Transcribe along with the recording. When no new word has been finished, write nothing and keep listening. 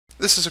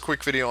This is a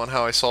quick video on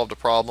how I solved a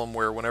problem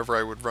where whenever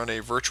I would run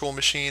a virtual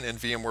machine in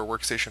VMware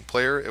Workstation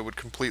Player, it would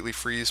completely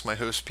freeze my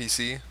host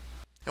PC.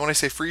 And when I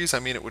say freeze, I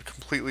mean it would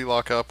completely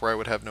lock up where I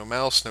would have no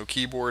mouse, no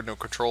keyboard, no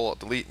control, alt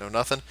delete, no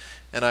nothing,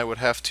 and I would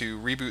have to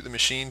reboot the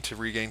machine to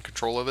regain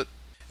control of it.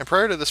 And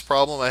prior to this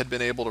problem, I had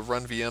been able to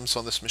run VMs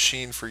on this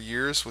machine for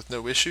years with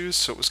no issues,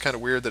 so it was kind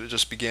of weird that it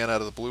just began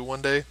out of the blue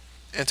one day.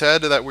 And to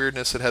add to that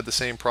weirdness, it had the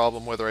same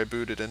problem whether I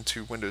booted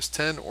into Windows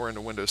 10 or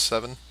into Windows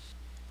 7.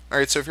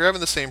 Alright, so if you're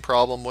having the same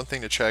problem, one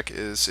thing to check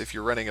is if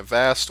you're running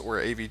Avast or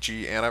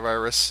AVG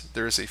antivirus,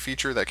 there is a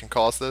feature that can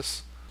cause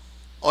this.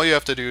 All you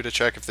have to do to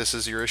check if this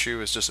is your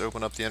issue is just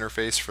open up the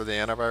interface for the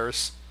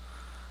antivirus.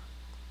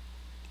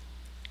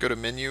 Go to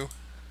Menu,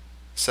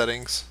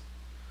 Settings,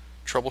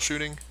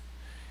 Troubleshooting,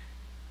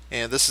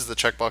 and this is the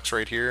checkbox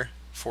right here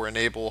for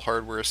Enable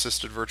Hardware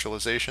Assisted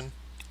Virtualization.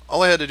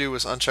 All I had to do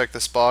was uncheck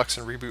this box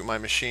and reboot my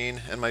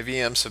machine, and my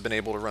VMs have been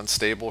able to run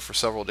stable for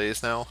several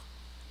days now.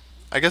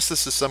 I guess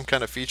this is some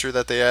kind of feature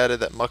that they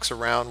added that mucks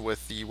around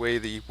with the way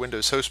the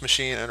Windows host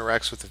machine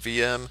interacts with the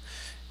VM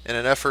in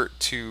an effort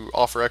to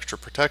offer extra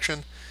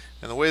protection.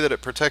 And the way that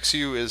it protects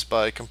you is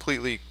by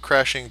completely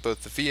crashing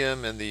both the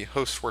VM and the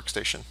host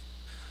workstation.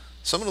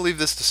 So I'm going to leave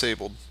this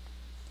disabled.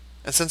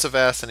 And since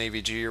Avast and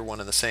AVG are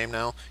one and the same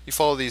now, you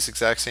follow these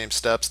exact same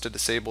steps to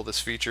disable this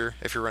feature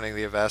if you're running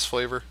the Avast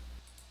flavor.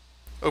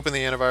 Open the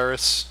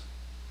antivirus,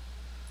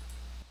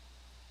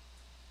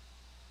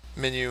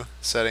 Menu,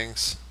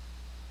 Settings,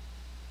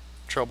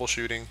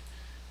 Troubleshooting,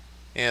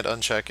 and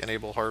uncheck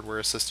Enable Hardware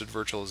Assisted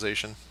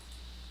Virtualization,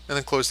 and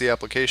then close the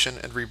application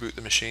and reboot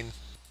the machine.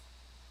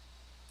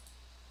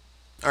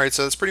 Alright,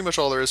 so that's pretty much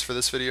all there is for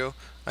this video.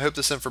 I hope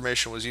this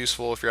information was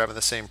useful if you're having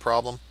the same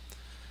problem.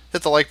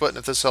 Hit the like button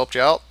if this helped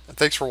you out, and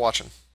thanks for watching.